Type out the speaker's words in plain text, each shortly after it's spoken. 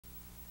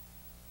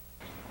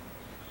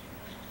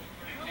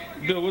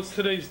Bill, what's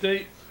today's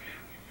date?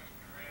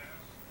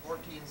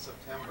 14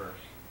 September.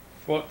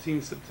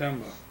 14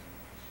 September.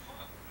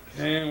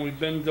 And we've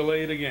been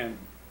delayed again.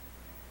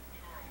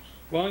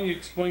 Why don't you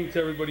explain to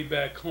everybody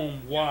back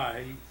home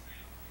why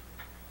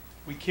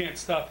we can't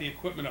start the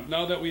equipment up?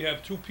 Now that we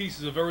have two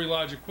pieces of very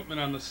large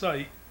equipment on the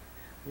site,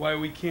 why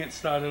we can't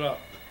start it up?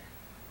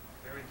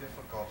 Very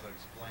difficult to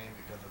explain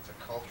because it's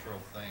a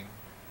cultural thing.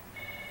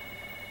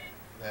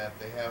 That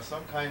they have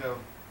some kind of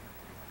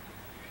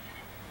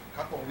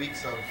couple of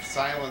weeks of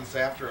silence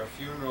after a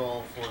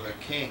funeral for the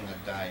king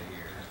that died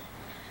here.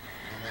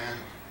 And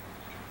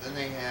then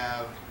they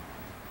have,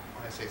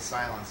 when I say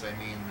silence, I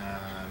mean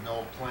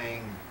no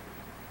playing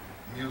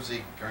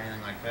music or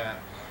anything like that.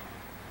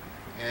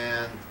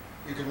 And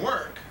you can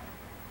work,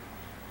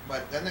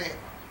 but then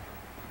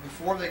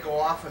before they go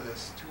off of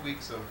this 2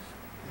 weeks of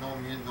no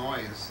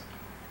noise,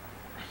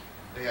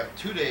 they have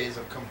 2 days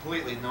of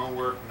completely no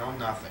work, no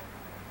nothing.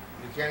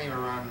 You can't even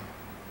run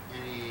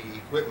any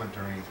equipment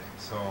or anything.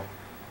 So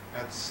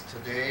that's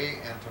today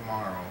and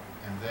tomorrow,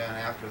 and then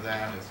after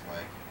that it's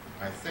like,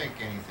 I think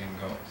anything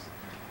goes.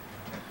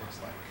 It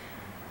looks like.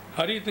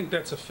 How do you think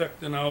that's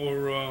affecting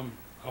our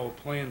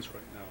plans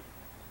right now?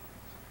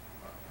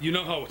 You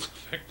know how it's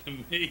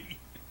affecting me.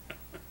 Yeah,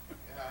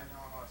 I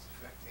know how it's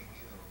affecting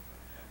you,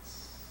 but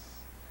it's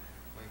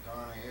the way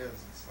Donna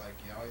is. It's like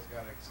you always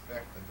got to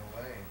expect the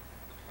delay,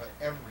 but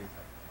everything.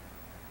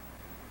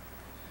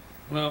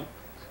 Well,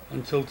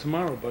 until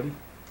tomorrow, buddy.